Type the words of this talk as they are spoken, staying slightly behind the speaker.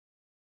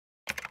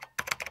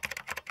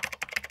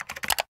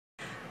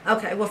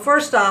Okay, well,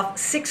 first off,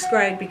 sixth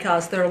grade,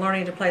 because they're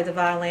learning to play the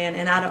violin,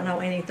 and I don't know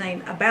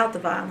anything about the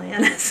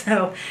violin,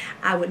 so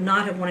I would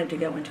not have wanted to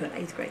go into an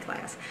eighth grade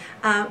class.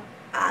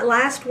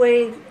 Last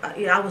week,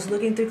 I was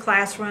looking through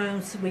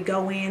classrooms. We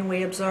go in,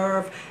 we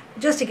observe,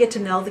 just to get to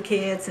know the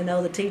kids and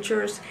know the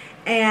teachers.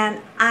 And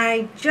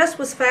I just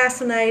was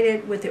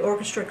fascinated with the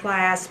orchestra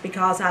class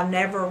because I've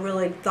never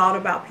really thought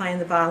about playing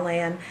the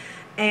violin.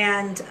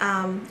 And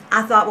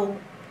I thought, well,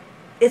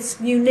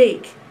 it's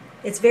unique.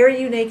 It's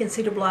very unique in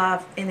Cedar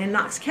Bluff and in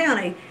Knox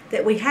County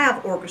that we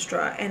have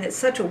orchestra, and it's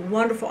such a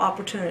wonderful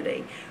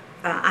opportunity.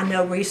 I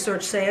know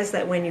research says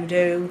that when you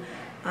do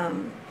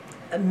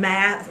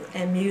math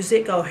and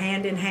music go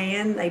hand in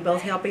hand, they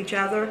both help each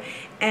other.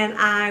 And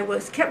I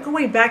kept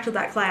going back to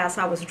that class.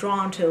 I was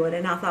drawn to it,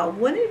 and I thought,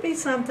 wouldn't it be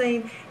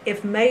something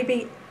if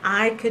maybe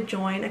I could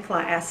join a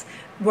class?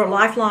 We're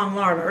lifelong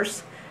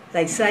learners.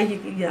 They say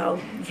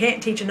you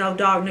can't teach an old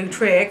dog new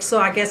tricks,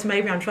 so I guess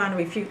maybe I'm trying to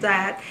refute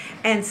that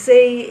and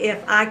see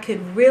if I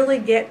could really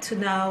get to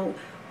know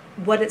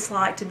what it's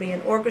like to be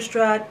an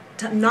orchestra,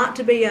 not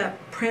to be a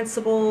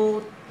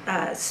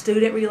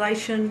principal-student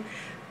relation,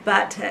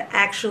 but to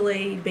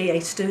actually be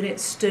a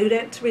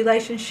student-student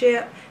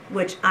relationship,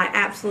 which I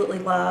absolutely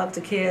love.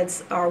 The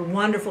kids are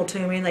wonderful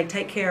to me, and they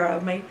take care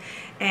of me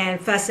and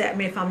fuss at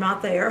me if I'm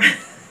not there.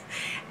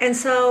 And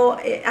so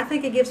I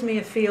think it gives me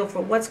a feel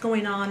for what's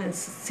going on in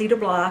Cedar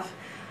Bluff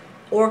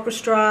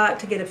orchestra,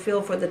 to get a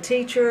feel for the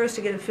teachers,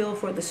 to get a feel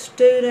for the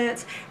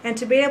students, and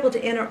to be able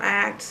to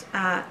interact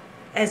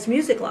as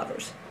music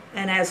lovers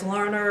and as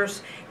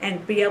learners,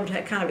 and be able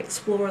to kind of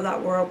explore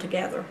that world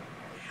together.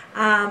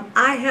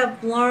 I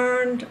have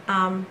learned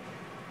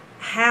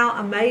how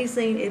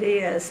amazing it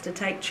is to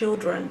take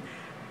children,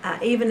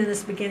 even in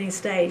this beginning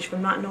stage,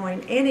 from not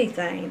knowing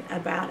anything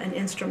about an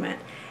instrument,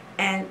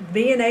 and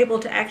being able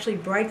to actually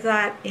break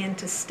that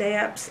into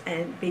steps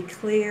and be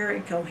clear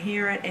and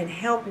coherent and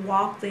help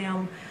walk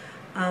them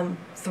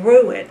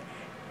through it.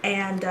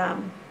 And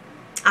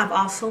I've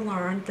also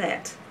learned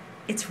that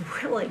it's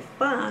really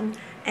fun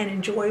and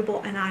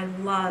enjoyable, and I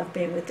love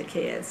being with the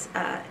kids.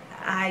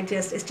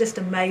 It's just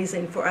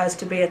amazing for us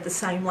to be at the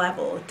same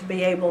level, to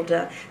be able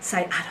to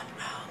say, I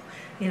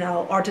don't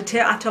know, or to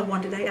tell. I told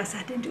one today, I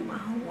said, I didn't do my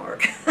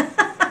homework.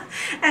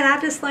 And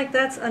I just think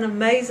that's an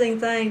amazing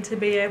thing, to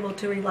be able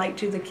to relate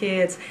to the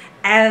kids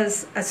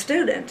as a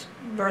student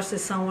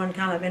versus someone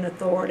kind of in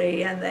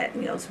authority and that,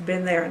 has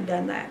been there and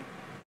done that.